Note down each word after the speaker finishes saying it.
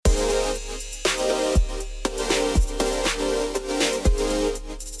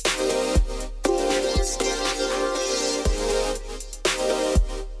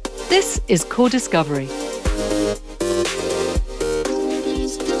is Co-Discovery.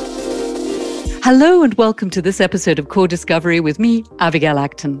 Hello and welcome to this episode of Co-Discovery with me, Abigail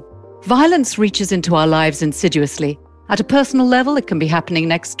Acton. Violence reaches into our lives insidiously. At a personal level, it can be happening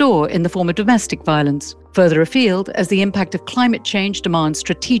next door in the form of domestic violence. Further afield, as the impact of climate change demands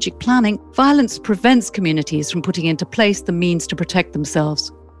strategic planning, violence prevents communities from putting into place the means to protect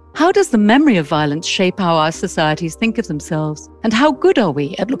themselves. How does the memory of violence shape how our societies think of themselves? And how good are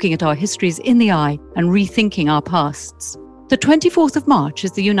we at looking at our histories in the eye and rethinking our pasts? The 24th of March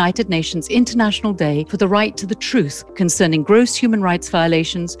is the United Nations International Day for the right to the truth concerning gross human rights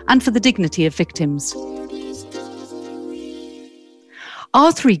violations and for the dignity of victims.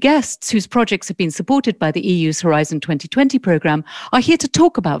 Our three guests, whose projects have been supported by the EU's Horizon 2020 programme, are here to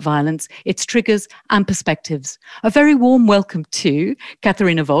talk about violence, its triggers and perspectives. A very warm welcome to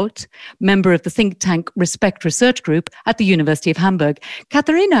Katharina Vogt, member of the think tank Respect Research Group at the University of Hamburg.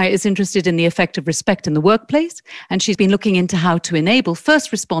 Katharina is interested in the effect of respect in the workplace, and she's been looking into how to enable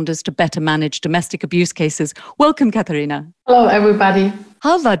first responders to better manage domestic abuse cases. Welcome, Katharina. Hello, everybody.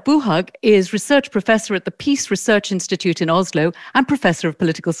 Halvard Buhag is research professor at the Peace Research Institute in Oslo and professor of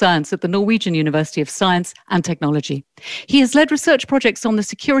political science at the Norwegian University of Science and Technology. He has led research projects on the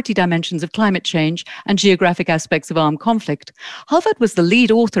security dimensions of climate change and geographic aspects of armed conflict. Halvard was the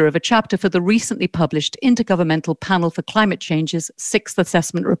lead author of a chapter for the recently published Intergovernmental Panel for Climate Change's Sixth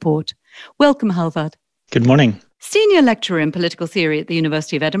Assessment Report. Welcome, Halvard. Good morning. Senior lecturer in political theory at the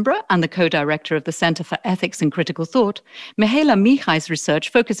University of Edinburgh and the co-director of the Centre for Ethics and Critical Thought, Mihaela Michai's research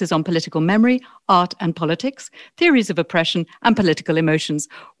focuses on political memory, art and politics, theories of oppression and political emotions.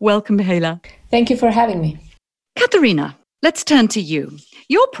 Welcome, Mihaela. Thank you for having me. Katharina, let's turn to you.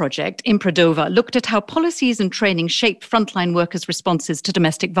 Your project, Impredova, looked at how policies and training shape frontline workers' responses to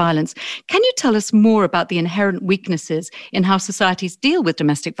domestic violence. Can you tell us more about the inherent weaknesses in how societies deal with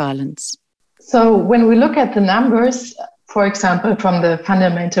domestic violence? So when we look at the numbers, for example, from the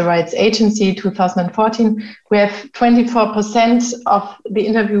Fundamental Rights Agency 2014, we have 24% of the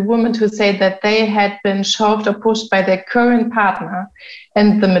interviewed women who say that they had been shoved or pushed by their current partner.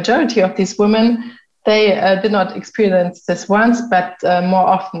 And the majority of these women, they did not experience this once, but more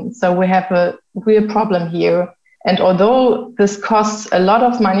often. So we have a real problem here. And although this costs a lot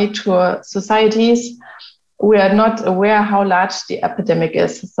of money to societies, we are not aware how large the epidemic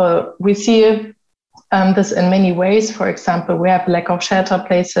is. So we see this in many ways. For example, we have a lack of shelter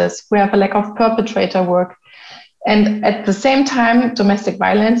places, we have a lack of perpetrator work. And at the same time, domestic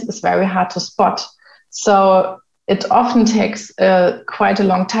violence is very hard to spot. So it often takes quite a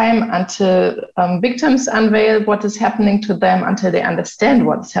long time until victims unveil what is happening to them, until they understand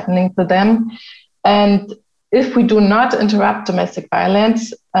what is happening to them. And if we do not interrupt domestic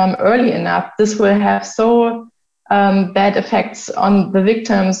violence early enough, this will have so bad effects on the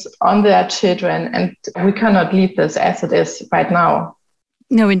victims, on their children, and we cannot leave this as it is right now.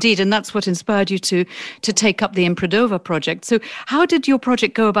 No, indeed, and that's what inspired you to take up the Impredova project. So how did your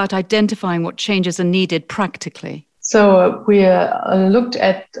project go about identifying what changes are needed practically? So we looked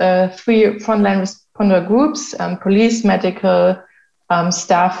at three frontline responder groups, police, medical,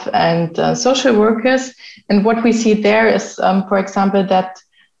 staff and social workers. And what we see there is, for example, that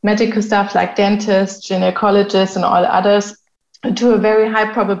medical staff like dentists, gynecologists and all others to a very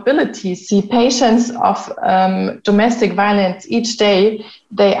high probability see patients of domestic violence each day.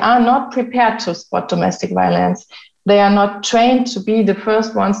 They are not prepared to spot domestic violence. They are not trained to be the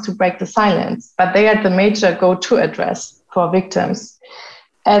first ones to break the silence, but they are the major go-to address for victims.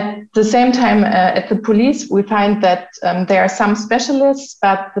 At the same time, at the police, we find that there are some specialists,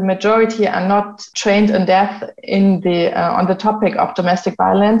 but the majority are not trained in depth on the topic of domestic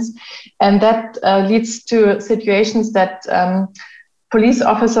violence. And that leads to situations that police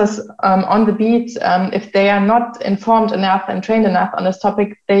officers on the beat, if they are not informed enough and trained enough on this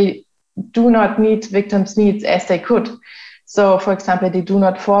topic, they do not meet victims' needs as they could. So, for example, they do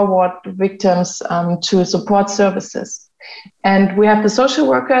not forward victims to support services. And we have the social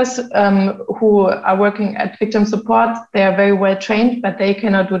workers who are working at victim support. They are very well trained, but they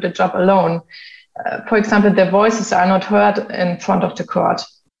cannot do the job alone. For example, their voices are not heard in front of the court.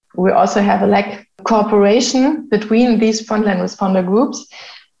 We also have a lack of cooperation between these frontline responder groups.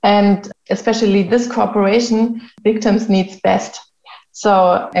 And especially this cooperation, victims needs best.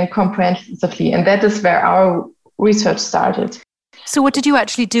 So, and comprehensively. And that is where our research started. So what did you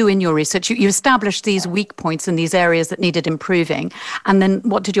actually do in your research? You established these weak points in these areas that needed improving. And then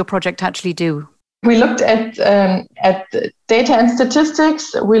what did your project actually do? We looked at data and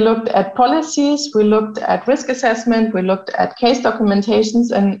statistics. We looked at policies. We looked at risk assessment. We looked at case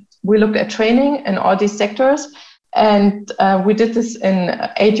documentations. And we looked at training in all these sectors. And we did this in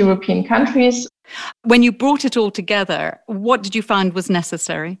 8 European countries. When you brought it all together, what did you find was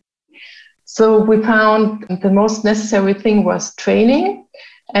necessary? So we found the most necessary thing was training.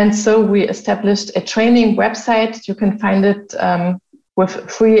 And so we established a training website. You can find it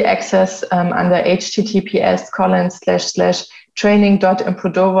with free access under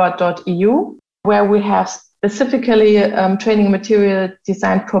https://training.improdover.eu, where we have specifically training material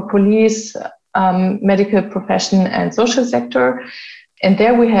designed for police, medical profession and social sector. And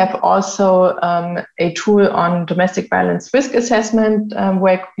there we have also a tool on domestic violence risk assessment,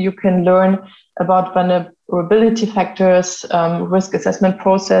 where you can learn about vulnerability factors, risk assessment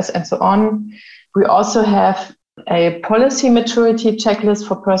process, and so on. We also have a policy maturity checklist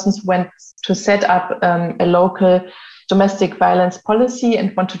for persons who want to set up a local domestic violence policy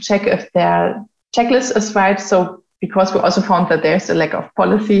and want to check if their checklist is right. So because we also found that there's a lack of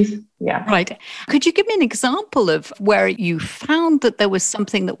policies. Yeah. Right. Could you give me an example of where you found that there was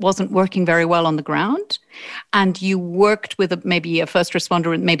something that wasn't working very well on the ground and you worked with maybe a first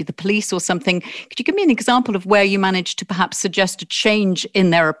responder, maybe the police or something? Could you give me an example of where you managed to perhaps suggest a change in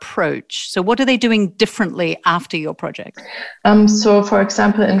their approach? So what are they doing differently after your project? So, for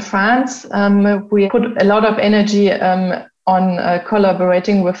example, in France, we put a lot of energy on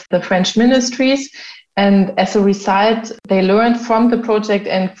collaborating with the French ministries. And as a result, they learned from the project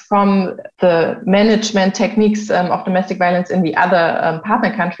and from the management techniques of domestic violence in the other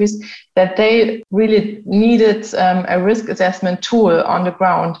partner countries that they really needed a risk assessment tool on the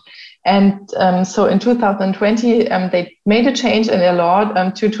ground. And so in 2020, they made a change in their law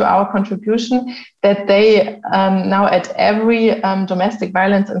due to our contribution that they now at every domestic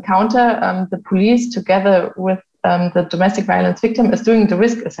violence encounter, the police together with the domestic violence victim is doing the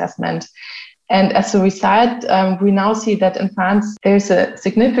risk assessment. And as a result, we now see that in France, there's a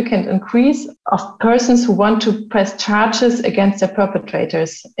significant increase of persons who want to press charges against their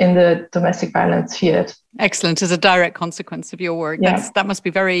perpetrators in the domestic violence field. Excellent. As a direct consequence of your work. Yeah. That must be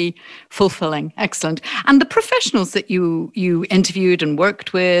very fulfilling. Excellent. And the professionals that you interviewed and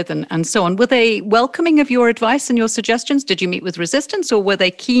worked with and so on, were they welcoming of your advice and your suggestions? Did you meet with resistance, or were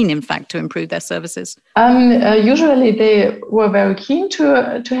they keen, in fact, to improve their services? Usually they were very keen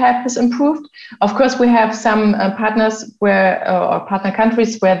to have this improved. Of course, we have some partners or partner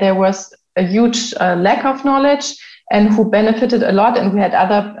countries where there was a huge lack of knowledge and who benefited a lot. And we had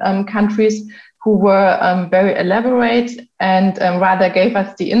other countries who were very elaborate and rather gave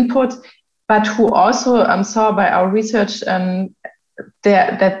us the input, but who also saw by our research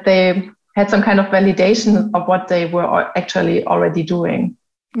that they had some kind of validation of what they were actually already doing.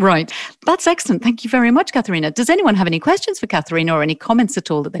 Right. That's excellent. Thank you very much, Katharina. Does anyone have any questions for Katharina or any comments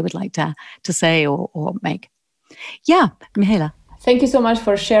at all that they would like to say or make? Yeah, Mihaela. Thank you so much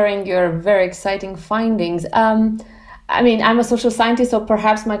for sharing your very exciting findings. I'm a social scientist, so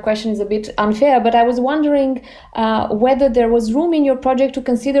perhaps my question is a bit unfair, but I was wondering whether there was room in your project to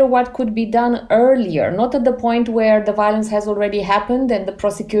consider what could be done earlier, not at the point where the violence has already happened and the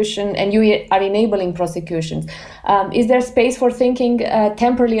prosecution, and you are enabling prosecutions. Is there space for thinking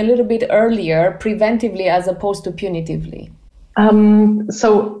temporarily a little bit earlier, preventively as opposed to punitively?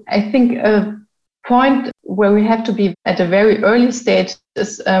 So I think a point where we have to be at a very early stage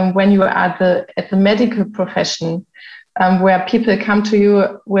is when you are at the medical profession. Where people come to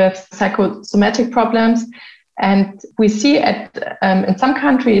you with psychosomatic problems. And we see in some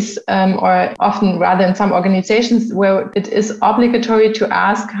countries, or often rather in some organizations, where it is obligatory to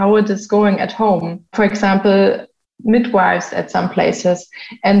ask how it is going at home. For example, midwives at some places.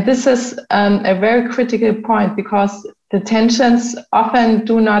 And this is a very critical point because the tensions often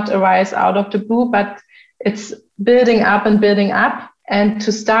do not arise out of the blue, but it's building up and building up. And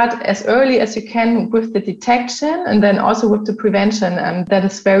to start as early as you can with the detection and then also with the prevention, that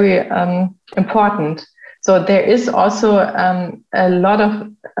is very important. So there is also a lot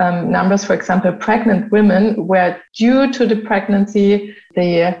of numbers, for example, pregnant women, where due to the pregnancy,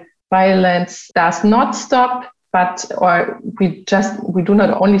 the violence does not stop, we do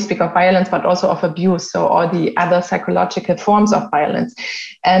not only speak of violence, but also of abuse, so all the other psychological forms of violence.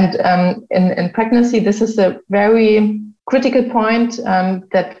 And in pregnancy, this is a very critical point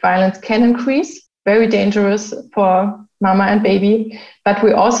that violence can increase, very dangerous for mama and baby. But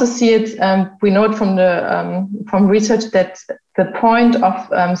we also see it, we know it from research that the point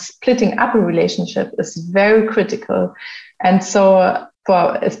of splitting up a relationship is very critical. And so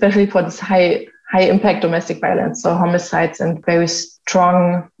especially for this high impact domestic violence, so homicides and very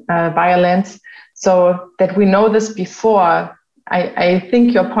strong violence, so that we know this before I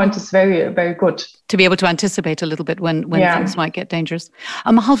think your point is very, very good. To be able to anticipate a little bit when things might get dangerous.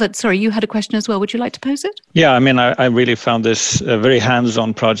 Halvard, sorry, you had a question as well. Would you like to pose it? Yeah, I mean, I really found this very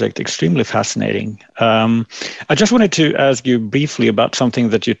hands-on project extremely fascinating. I just wanted to ask you briefly about something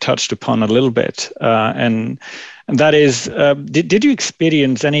that you touched upon a little bit, and that is, did you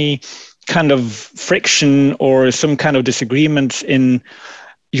experience any kind of friction or some kind of disagreements in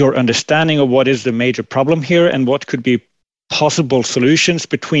your understanding of what is the major problem here and what could be possible solutions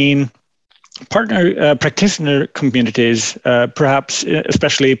between practitioner communities, perhaps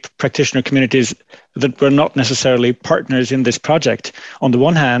especially practitioner communities that were not necessarily partners in this project on the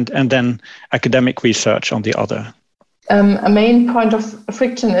one hand, and then academic research on the other? A main point of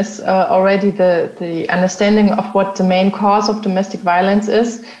friction is already the understanding of what the main cause of domestic violence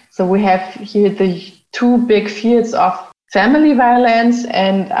is. So we have here the two big fields of family violence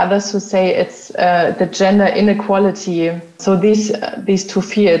and others who say it's the gender inequality. So these two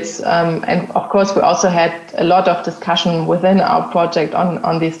fields, and of course we also had a lot of discussion within our project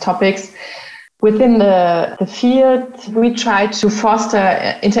on these topics. Within the field, we try to foster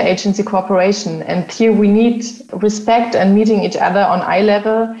interagency cooperation, and here we need respect and meeting each other on eye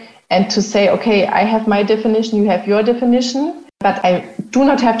level, and to say, okay, I have my definition, you have your definition, but I do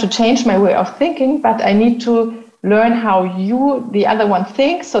not have to change my way of thinking, but I need to learn how you, the other one,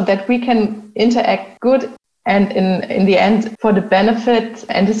 thinks, so that we can interact good and in the end for the benefit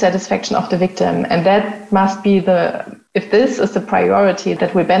and the satisfaction of the victim. And that must be if this is the priority,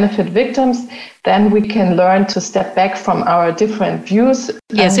 that we benefit victims, then we can learn to step back from our different views.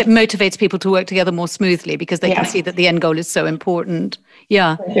 Yes, it motivates people to work together more smoothly because they can see that the end goal is so important.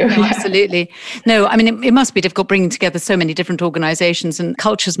 Yeah, absolutely. No, I mean, it must be difficult bringing together so many different organizations and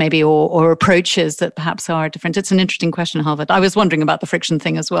cultures maybe, or approaches that perhaps are different. It's an interesting question, Halvard. I was wondering about the friction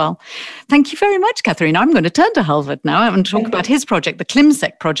thing as well. Thank you very much, Catherine. I'm going to turn to Halvard now and talk about his project. The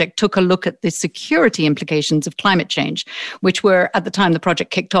ClimSec project took a look at the security implications of climate change, which were, at the time the project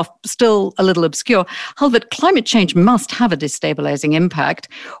kicked off, still a little obscure. Halvard, climate change must have a destabilizing impact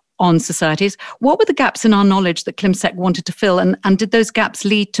on societies. What were the gaps in our knowledge that ClimSec wanted to fill? And did those gaps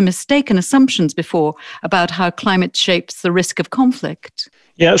lead to mistaken assumptions before about how climate shapes the risk of conflict?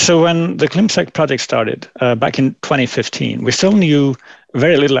 Yeah, so when the ClimSec project started back in 2015, we still knew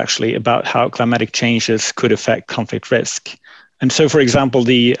very little actually about how climatic changes could affect conflict risk. And so, for example,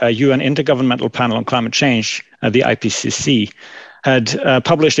 the UN Intergovernmental Panel on Climate Change, the IPCC, had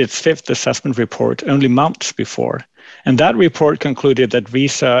published its fifth assessment report only months before. And that report concluded that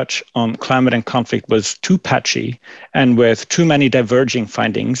research on climate and conflict was too patchy and with too many diverging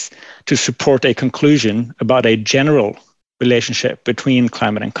findings to support a conclusion about a general relationship between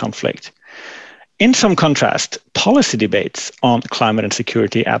climate and conflict. In some contrast, policy debates on climate and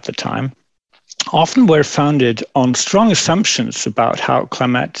security at the time often were founded on strong assumptions about how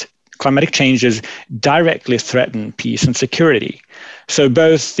climatic changes directly threaten peace and security. So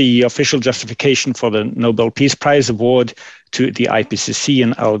both the official justification for the Nobel Peace Prize award to the IPCC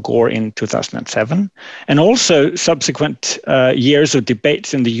and Al Gore in 2007, and also subsequent years of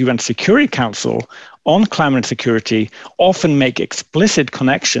debates in the UN Security Council on climate security often make explicit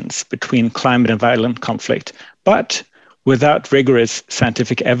connections between climate and violent conflict, but without rigorous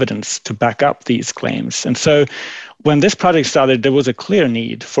scientific evidence to back up these claims. And so when this project started, there was a clear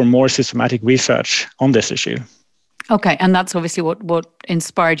need for more systematic research on this issue. Okay, and that's obviously what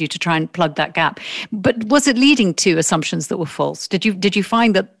inspired you to try and plug that gap. But was it leading to assumptions that were false? Did you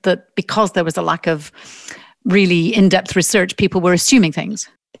find that because there was a lack of really in-depth research, people were assuming things?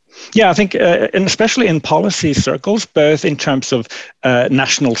 Yeah, I think, and especially in policy circles, both in terms of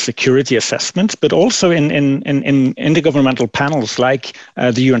national security assessments, but also in intergovernmental panels like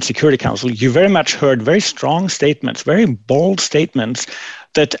the UN Security Council, you very much heard very strong statements, very bold statements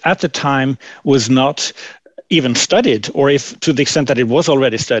that at the time was not even studied, or if to the extent that it was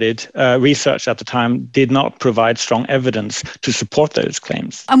already studied, research at the time did not provide strong evidence to support those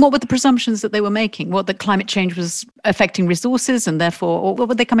claims. And what were the presumptions that they were making? What, that climate change was affecting resources and therefore, or what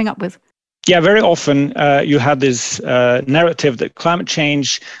were they coming up with? Yeah, very often you had this narrative that climate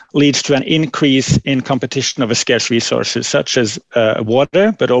change leads to an increase in competition over scarce resources, such as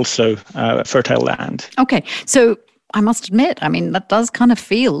water, but also fertile land. Okay, so I must admit, I mean, that does kind of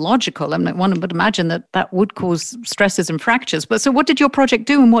feel logical. I mean, one would imagine that would cause stresses and fractures. But so what did your project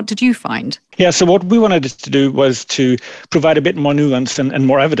do and what did you find? Yeah, so what we wanted to do was to provide a bit more nuance and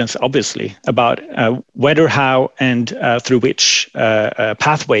more evidence, obviously, about whether, how, and through which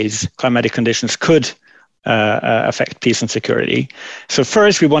pathways climatic conditions could affect peace and security. So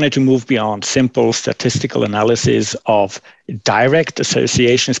first, we wanted to move beyond simple statistical analysis of direct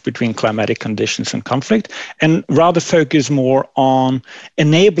associations between climatic conditions and conflict, and rather focus more on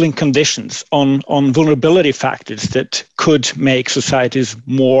enabling conditions, on vulnerability factors that could make societies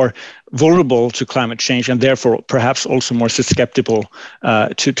more vulnerable to climate change and therefore perhaps also more susceptible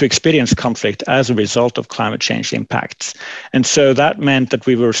to experience conflict as a result of climate change impacts. And so that meant that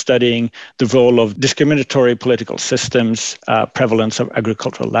we were studying the role of discriminatory political systems, prevalence of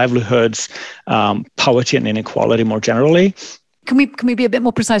agricultural livelihoods, poverty and inequality more generally. Can we be a bit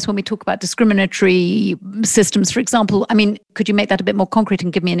more precise when we talk about discriminatory systems, for example? I mean, could you make that a bit more concrete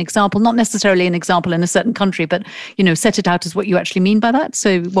and give me an example? Not necessarily an example in a certain country, but, set it out as what you actually mean by that.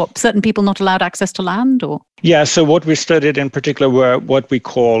 So what, certain people not allowed access to land or? Yeah, so what we studied in particular were what we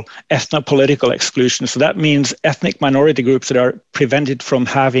call ethnopolitical exclusion. So that means ethnic minority groups that are prevented from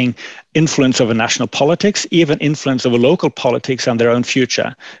having influence over national politics, even influence over local politics and their own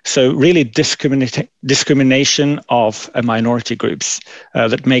future. So really discrimination of minority groups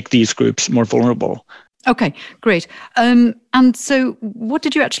that make these groups more vulnerable. Okay, great. And so what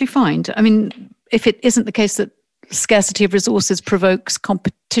did you actually find? I mean, if it isn't the case that scarcity of resources provokes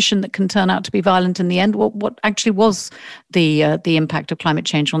competition that can turn out to be violent in the end, what actually was the impact of climate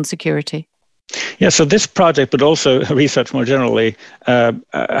change on security? Yeah, so this project, but also research more generally,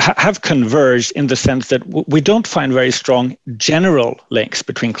 have converged in the sense that we don't find very strong general links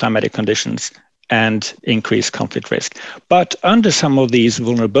between climatic conditions and increased conflict risk. But under some of these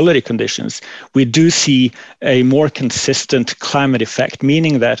vulnerability conditions, we do see a more consistent climate effect,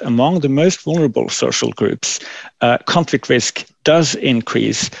 meaning that among the most vulnerable social groups, conflict risk does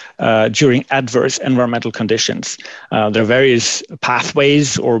increase during adverse environmental conditions. There are various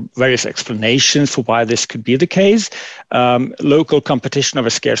pathways or various explanations for why this could be the case. Local competition over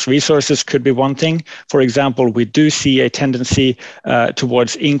scarce resources could be one thing. For example, we do see a tendency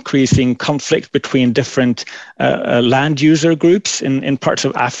towards increasing conflict between different land user groups in parts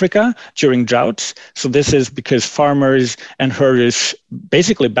of Africa during droughts. So this is because farmers and herders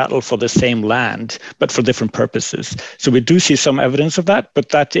basically battle for the same land, but for different purposes. So we do see some evidence of that, but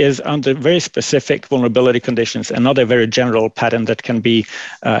that is under very specific vulnerability conditions and not a very general pattern that can be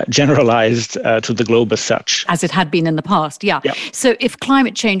generalized to the globe as such. As it had been in the past, yeah. Yep. So if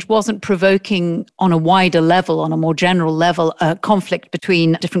climate change wasn't provoking on a wider level, on a more general level, conflict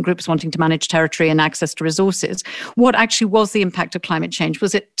between different groups wanting to manage territory and access to resources, what actually was the impact of climate change?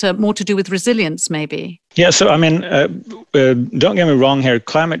 Was it more to do with resilience, maybe? Yeah, so I mean, don't get me wrong here.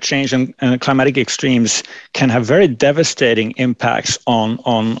 Climate change and climatic extremes can have very devastating impacts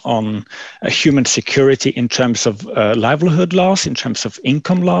on human security in terms of livelihood loss, in terms of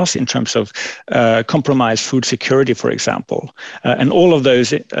income loss, in terms of compromised food security, for example. And all of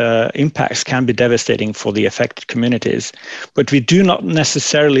those impacts can be devastating for the affected communities. But we do not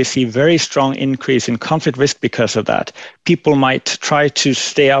necessarily see very strong increase in conflict risk because of that. People might try to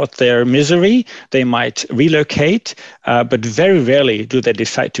stay out their misery. They might relocate, but very rarely do they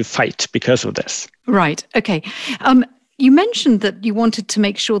decide to fight because of this. Right. Okay. You mentioned that you wanted to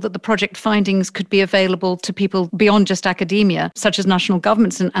make sure that the project findings could be available to people beyond just academia, such as national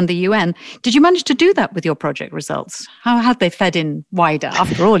governments and the UN. Did you manage to do that with your project results? How have they fed in wider?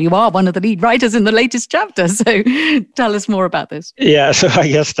 After all, you are one of the lead writers in the latest chapter. So tell us more about this. Yeah, so I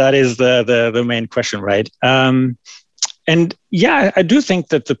guess that is the main question, right? And yeah, I do think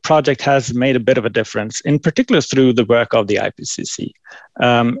that the project has made a bit of a difference, in particular through the work of the IPCC.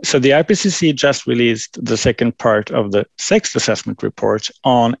 So the IPCC just released the second part of the sixth assessment report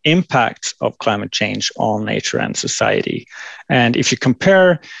on impacts of climate change on nature and society. And if you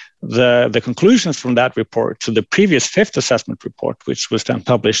compare the conclusions from that report to the previous fifth assessment report, which was then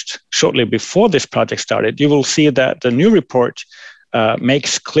published shortly before this project started, you will see that the new report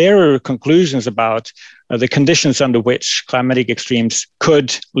makes clearer conclusions about the conditions under which climatic extremes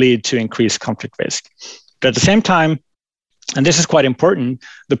could lead to increased conflict risk. But at the same time, and this is quite important,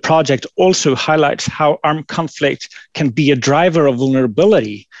 the project also highlights how armed conflict can be a driver of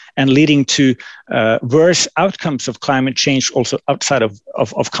vulnerability and leading to worse outcomes of climate change also outside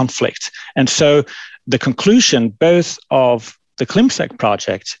of conflict. And so the conclusion both of the CLIMSEC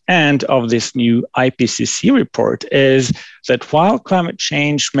project and of this new IPCC report is that while climate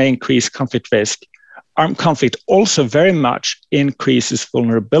change may increase conflict risk, armed conflict also very much increases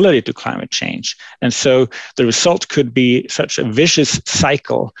vulnerability to climate change. And so the result could be such a vicious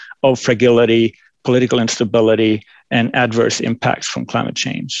cycle of fragility, political instability, and adverse impacts from climate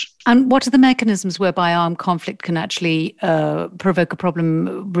change. And what are the mechanisms whereby armed conflict can actually provoke a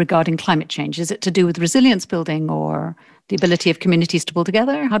problem regarding climate change? Is it to do with resilience building or the ability of communities to pull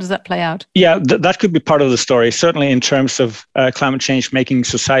together? How does that play out? Yeah, that could be part of the story. Certainly in terms of climate change making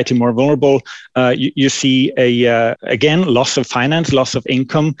society more vulnerable, you see again, loss of finance, loss of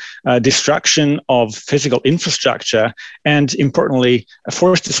income, destruction of physical infrastructure, and importantly, a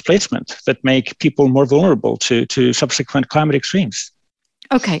forced displacement that make people more vulnerable to subsequent climate extremes.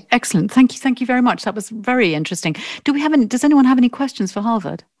 Okay, excellent. Thank you very much. That was very interesting. Does anyone have any questions for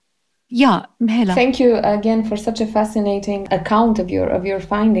Halvard? Yeah, Mihaela. Thank you again for such a fascinating account of your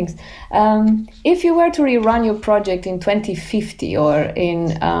findings. If you were to rerun your project in 2050 or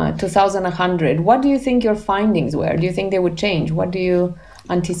in 2100, what do you think your findings were? Do you think they would change? What do you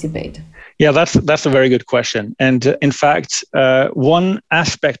anticipate? Yeah, that's a very good question. And in fact, one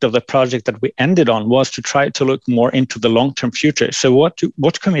aspect of the project that we ended on was to try to look more into the long-term future. So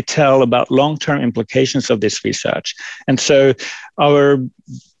what can we tell about long-term implications of this research? And so our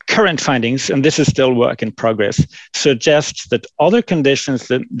current findings, and this is still work in progress, suggests that other conditions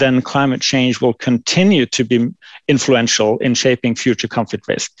than climate change will continue to be influential in shaping future conflict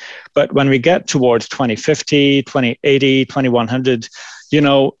risk. But when we get towards 2050, 2080, 2100,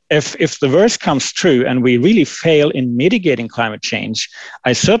 if the worst comes true and we really fail in mitigating climate change,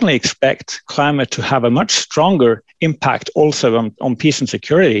 I certainly expect climate to have a much stronger impact also on peace and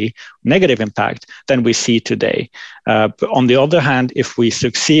security, negative impact, than we see today. But on the other hand, if we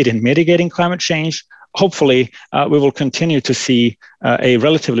succeed in mitigating climate change, hopefully we will continue to see a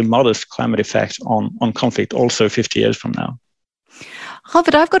relatively modest climate effect on conflict also 50 years from now.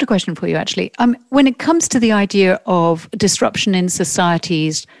 Halvard, I've got a question for you, actually. When it comes to the idea of disruption in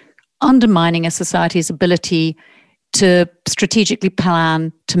societies, undermining a society's ability to strategically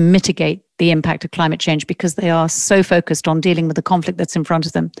plan to mitigate the impact of climate change because they are so focused on dealing with the conflict that's in front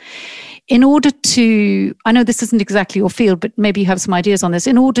of them. In order to, I know this isn't exactly your field, but maybe you have some ideas on this,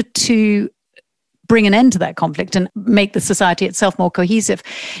 in order to bring an end to that conflict and make the society itself more cohesive.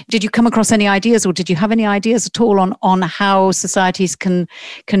 Did you come across any ideas, or did you have any ideas at all on how societies can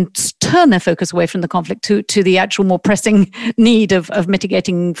turn their focus away from the conflict to the actual more pressing need of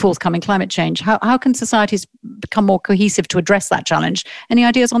mitigating forthcoming climate change? How can societies become more cohesive to address that challenge? Any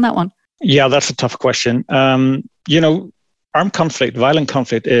ideas on that one? Yeah, that's a tough question. Armed conflict, violent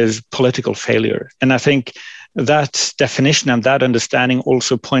conflict is political failure. And I think that definition and that understanding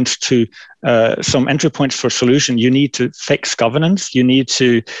also points to some entry points for solution. You need to fix governance. You need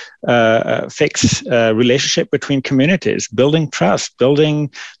to fix relationship between communities, building trust, building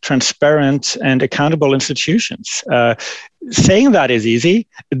transparent and accountable institutions. Saying that is easy.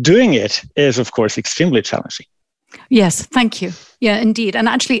 Doing it is, of course, extremely challenging. Yes, thank you. Yeah, indeed. And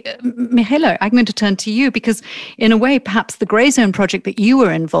actually, Mihaela, I'm going to turn to you because in a way, perhaps the Grey Zone project that you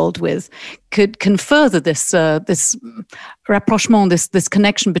were involved with can further this rapprochement, this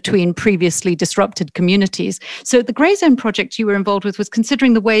connection between previously disrupted communities. So the Grey Zone project you were involved with was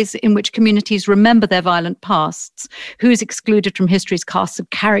considering the ways in which communities remember their violent pasts, who's excluded from history's cast of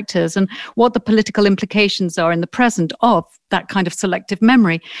characters, and what the political implications are in the present of that kind of selective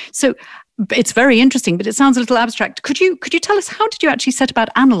memory. So it's very interesting, but it sounds a little abstract. Could you tell us, how did you actually set about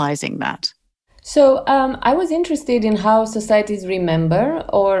analyzing that? So I was interested in how societies remember,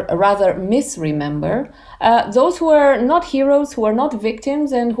 or rather misremember, those who are not heroes, who are not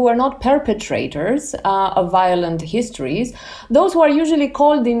victims, and who are not perpetrators of violent histories, those who are usually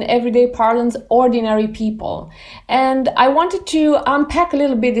called in everyday parlance ordinary people. And I wanted to unpack a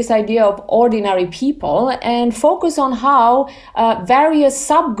little bit this idea of ordinary people and focus on how various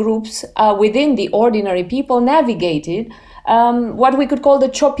subgroups within the ordinary people navigated what we could call the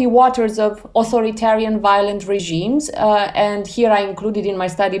choppy waters of authoritarian violent regimes. And here I included in my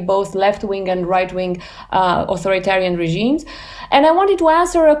study both left-wing and right-wing authoritarian regimes. And I wanted to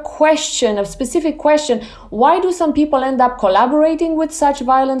answer a specific question. Why do some people end up collaborating with such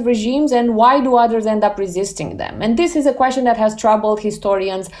violent regimes, and why do others end up resisting them? And this is a question that has troubled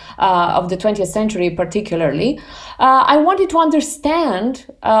historians of the 20th century particularly. I wanted to understand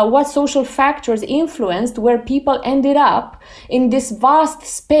what social factors influenced where people ended up in this vast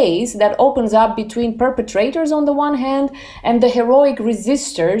space that opens up between perpetrators on the one hand and the heroic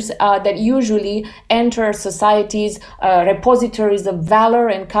resistors that usually enter society's repositories of valor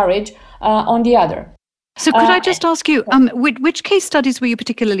and courage on the other. So could I just ask you, which case studies were you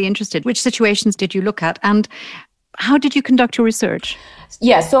particularly interested in? Which situations did you look at? And how did you conduct your research?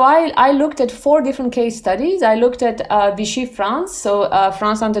 Yeah, so I looked at 4 different case studies. I looked at Vichy France, so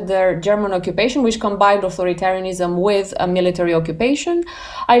France under the German occupation, which combined authoritarianism with a military occupation.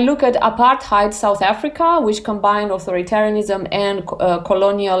 I looked at apartheid South Africa, which combined authoritarianism and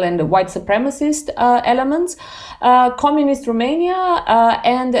colonial and white supremacist elements. Communist Romania,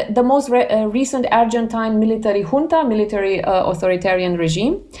 and the most recent Argentine military junta, military authoritarian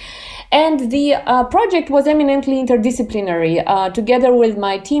regime. And the project was eminently interdisciplinary. Together with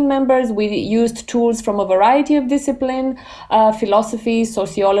my team members, we used tools from a variety of disciplines, philosophy,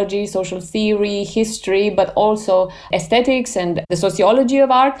 sociology, social theory, history, but also aesthetics and the sociology of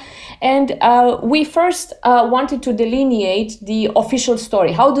art. And we first wanted to delineate the official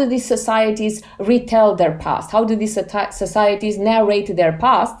story. How do these societies retell their past? How do these societies narrate their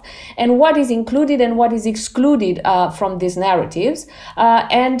past? And what is included and what is excluded from these narratives?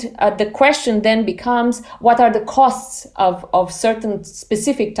 The question then becomes, what are the costs of certain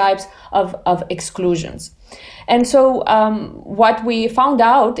specific types of exclusions? And so what we found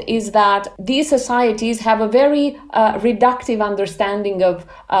out is that these societies have a very reductive understanding of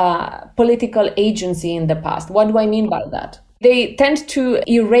political agency in the past. What do I mean by that? They tend to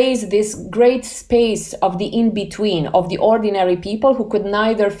erase this great space of the in-between, of the ordinary people who could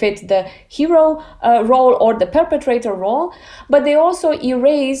neither fit the hero role or the perpetrator role, but they also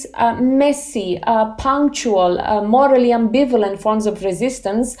erase messy, punctual, morally ambivalent forms of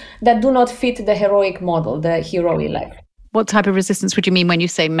resistance that do not fit the heroic model, the hero elect. What type of resistance would you mean when you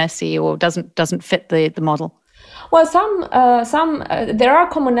say messy or doesn't fit the model? Well, there are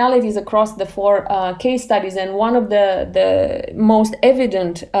commonalities across the 4 case studies, and one of the most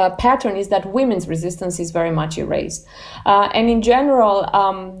evident pattern is that women's resistance is very much erased. And in general,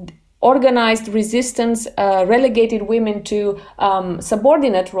 organized resistance relegated women to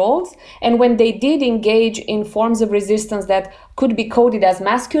subordinate roles, and when they did engage in forms of resistance that could be coded as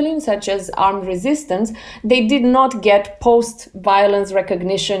masculine, such as armed resistance, they did not get post-violence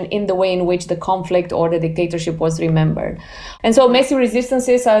recognition in the way in which the conflict or the dictatorship was remembered. And so messy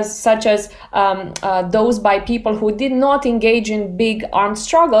resistances such as those by people who did not engage in big armed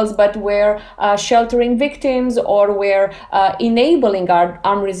struggles, but were sheltering victims, or were enabling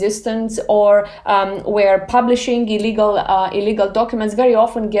armed resistance, or were publishing illegal documents, very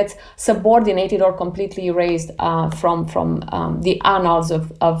often gets subordinated or completely erased from the annals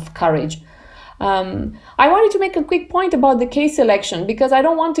of courage. I wanted to make a quick point about the case selection, because I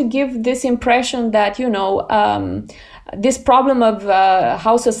don't want to give this impression that, this problem of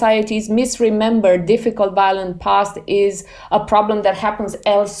how societies misremember difficult, violent past is a problem that happens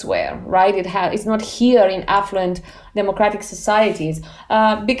elsewhere, right? It's not here in affluent democratic societies.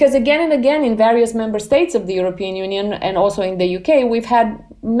 Because again and again in various member states of the European Union and also in the UK, we've had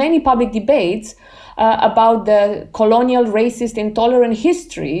many public debates about the colonial, racist, intolerant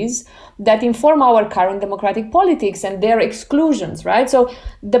histories that inform our current democratic politics and their exclusions, right? So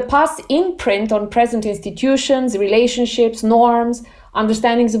the past imprint on present institutions, relationships, norms,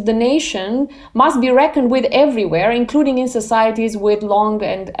 understandings of the nation must be reckoned with everywhere, including in societies with long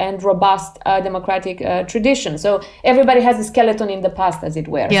and robust democratic traditions. So everybody has a skeleton in the past, as it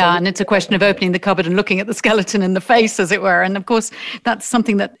were. Yeah, so and it's a question of opening the cupboard and looking at the skeleton in the face, as it were. And of course, that's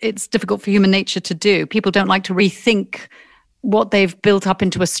something that it's difficult for human nature to do. People don't like to rethink what they've built up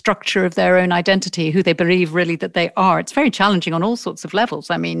into a structure of their own identity, who they believe really that they are. It's very challenging on all sorts of levels.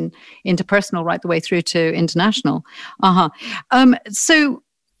 I mean, interpersonal right the way through to international. So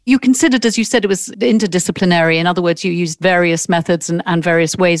you considered, as you said, it was interdisciplinary. In other words, you used various methods and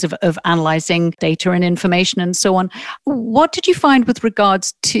various ways of analyzing data and information and so on. What did you find with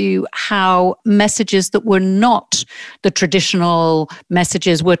regards to how messages that were not the traditional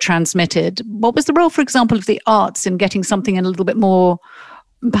messages were transmitted? What was the role, for example, of the arts in getting something in a little bit more,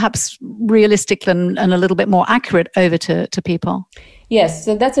 perhaps realistic and a little bit more accurate over to people? Yes,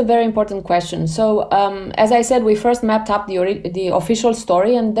 so that's a very important question. So as I said, we first mapped up the official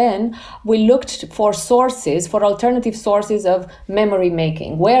story, and then we looked for sources, for alternative sources of memory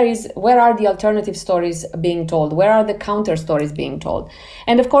making. Where are the alternative stories being told? Where are the counter stories being told?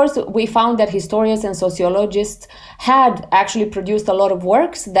 And of course, we found that historians and sociologists had actually produced a lot of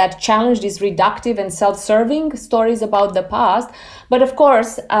works that challenged these reductive and self-serving stories about the past. But of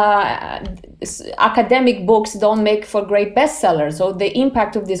course, academic books don't make for great bestsellers. So the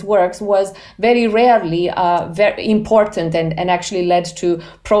impact of these works was very rarely very important and actually led to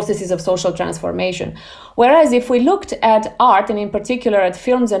processes of social transformation. Whereas if we looked at art, and in particular at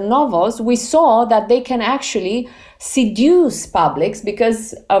films and novels, we saw that they can actually seduce publics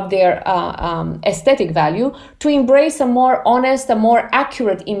because of their aesthetic value to embrace a more honest, a more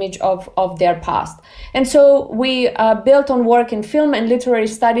accurate image of their past. And so we built on work in film and literary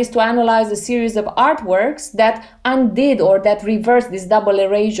studies to analyze a series of artworks that undid or that reversed this double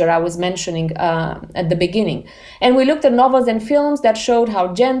erasure I was mentioning at the beginning. And we looked at novels and films that showed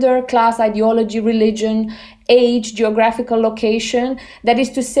how gender, class, ideology, religion, age, geographical location, that is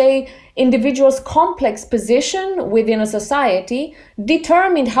to say, individuals' complex position within a society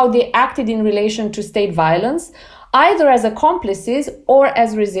determined how they acted in relation to state violence, either as accomplices or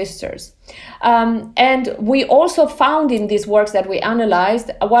as resistors. And we also found in these works that we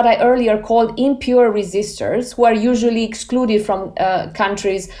analyzed what I earlier called impure resistors, who are usually excluded from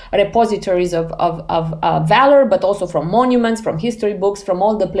countries' repositories of valor, but also from monuments, from history books, from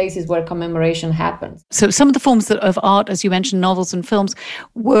all the places where commemoration happens. So some of the forms of art, as you mentioned, novels and films,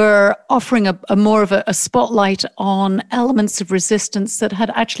 were offering a more of a spotlight on elements of resistance that had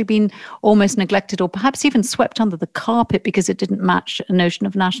actually been almost neglected or perhaps even swept under the carpet because it didn't match a notion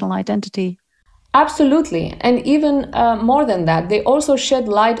of national identity. Absolutely. And even more than that, they also shed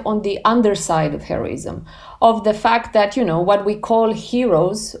light on the underside of heroism, of the fact that, what we call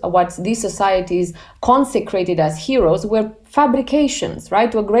heroes, what these societies consecrated as heroes, were fabrications,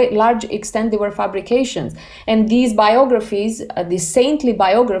 right? To a great large extent, they were fabrications. And these biographies, these saintly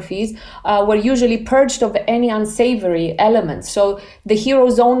biographies, were usually purged of any unsavory elements. So the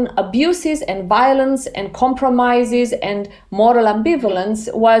hero's own abuses and violence and compromises and moral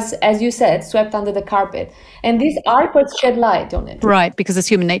ambivalence was, as you said, swept under the carpet. And these artworks shed light on it. Right, because as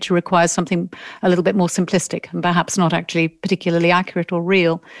human nature requires something a little bit more simplistic and perhaps not actually particularly accurate or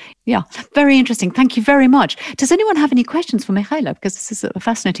real. Yeah, very interesting. Thank you very much. Does anyone have any questions for Michaela? Because this is a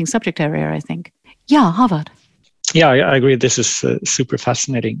fascinating subject area, I think. Yeah, Harvard. Yeah, I agree. This is super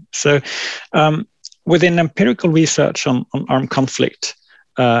fascinating. So within empirical research on armed conflict,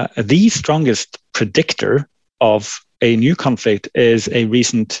 the strongest predictor of a new conflict is a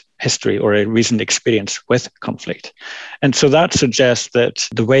recent history or a recent experience with conflict. And so that suggests that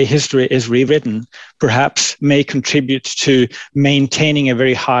the way history is rewritten perhaps may contribute to maintaining a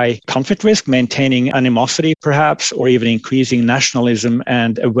very high conflict risk, maintaining animosity perhaps, or even increasing nationalism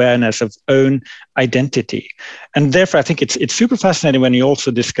and awareness of own identity. And therefore, I think it's super fascinating when you also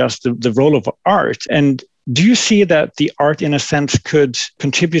discuss the role of art. And do you see that the art, in a sense, could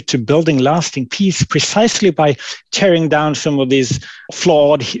contribute to building lasting peace precisely by tearing down some of these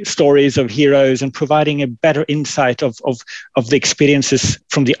flawed stories of heroes and providing a better insight of the experiences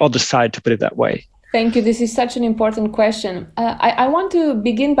from the other side, to put it that way? Thank you. This is such an important question. I want to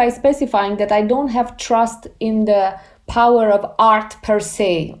begin by specifying that I don't have trust in the power of art per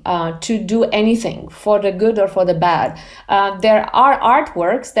se to do anything for the good or for the bad. There are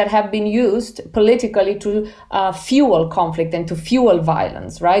artworks that have been used politically to fuel conflict and to fuel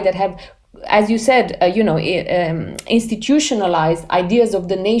violence, right? That have, as you said, institutionalized ideas of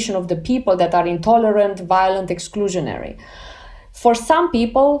the nation, of the people that are intolerant, violent, exclusionary. For some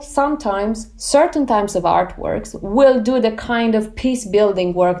people, sometimes certain types of artworks will do the kind of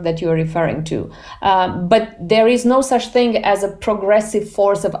peace-building work that you're referring to. But there is no such thing as a progressive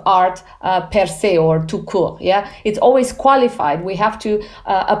force of art per se or tout court. Yeah, it's always qualified. We have to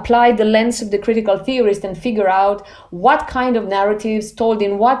apply the lens of the critical theorist and figure out what kind of narratives told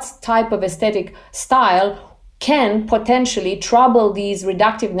in what type of aesthetic style can potentially trouble these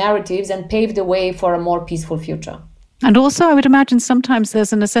reductive narratives and pave the way for a more peaceful future. And also, I would imagine sometimes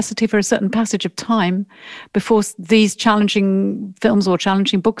there's a necessity for a certain passage of time before these challenging films or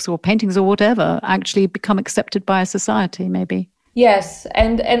challenging books or paintings or whatever actually become accepted by a society, maybe. Yes,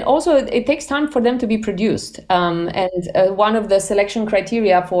 and also it takes time for them to be produced. And one of the selection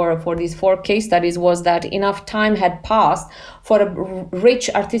criteria for these 4 case studies was that enough time had passed for a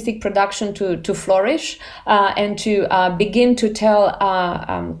rich artistic production to flourish and to begin to tell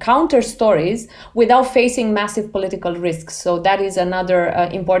counter stories without facing massive political risks. So that is another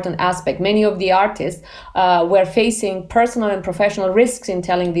important aspect. Many of the artists were facing personal and professional risks in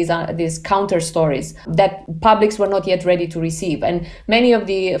telling these counter stories that publics were not yet ready to receive. And many of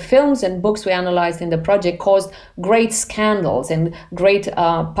the films and books we analyzed in the project caused great scandals and great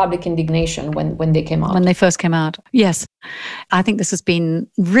public indignation when they came out. When they first came out, yes. I think this has been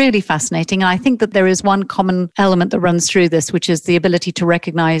really fascinating. And I think that there is one common element that runs through this, which is the ability to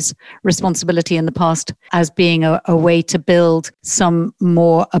recognize responsibility in the past as being a way to build some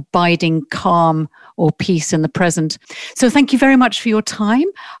more abiding calm or peace in the present. So thank you very much for your time.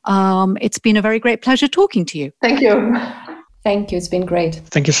 It's been a very great pleasure talking to you. Thank you. Thank you. It's been great.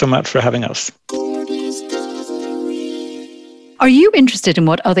 Thank you so much for having us. Are you interested in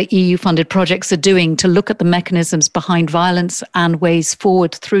what other EU-funded projects are doing to look at the mechanisms behind violence and ways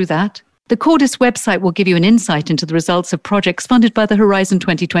forward through that? The Cordis website will give you an insight into the results of projects funded by the Horizon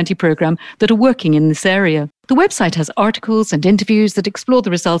 2020 programme that are working in this area. The website has articles and interviews that explore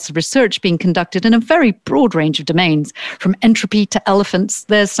the results of research being conducted in a very broad range of domains. From entropy to elephants,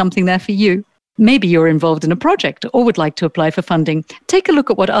 there's something there for you. Maybe you're involved in a project or would like to apply for funding. Take a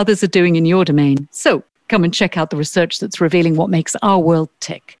look at what others are doing in your domain. So, come and check out the research that's revealing what makes our world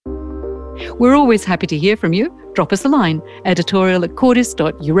tick. We're always happy to hear from you. Drop us a line,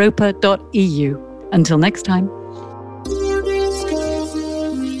 editorial@cordis.europa.eu. Until next time.